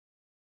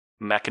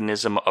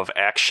Mechanism of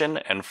action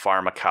and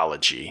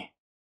pharmacology.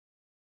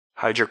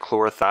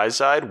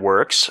 Hydrochlorothiazide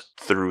works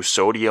through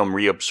sodium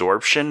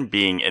reabsorption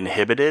being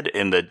inhibited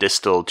in the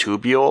distal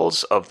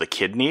tubules of the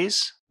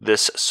kidneys.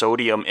 This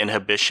sodium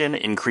inhibition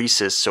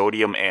increases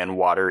sodium and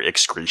water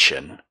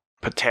excretion.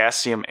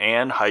 Potassium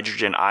and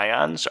hydrogen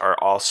ions are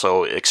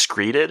also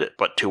excreted,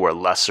 but to a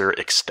lesser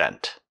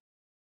extent.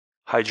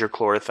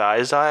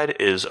 Hydrochlorothiazide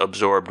is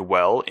absorbed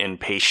well in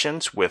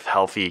patients with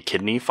healthy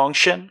kidney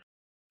function.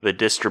 The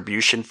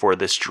distribution for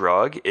this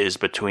drug is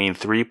between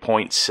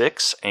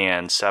 3.6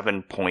 and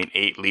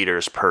 7.8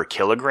 liters per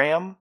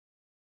kilogram.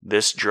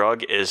 This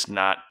drug is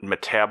not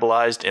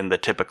metabolized in the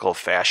typical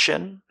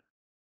fashion.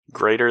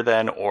 Greater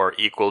than or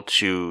equal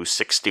to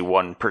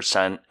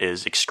 61%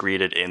 is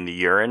excreted in the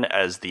urine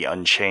as the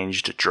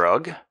unchanged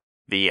drug.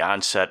 The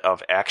onset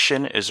of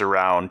action is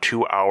around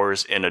 2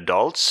 hours in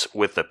adults,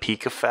 with the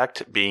peak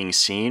effect being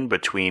seen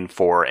between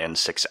 4 and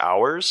 6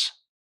 hours.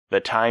 The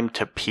time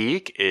to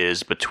peak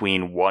is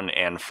between 1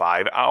 and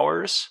 5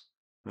 hours.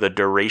 The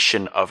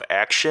duration of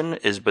action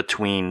is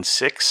between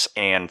 6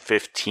 and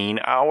 15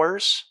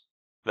 hours.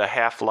 The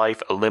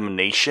half-life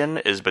elimination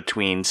is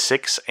between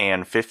 6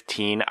 and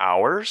 15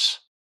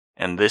 hours.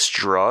 And this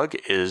drug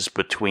is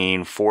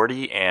between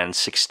 40 and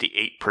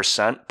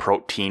 68%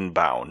 protein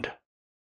bound.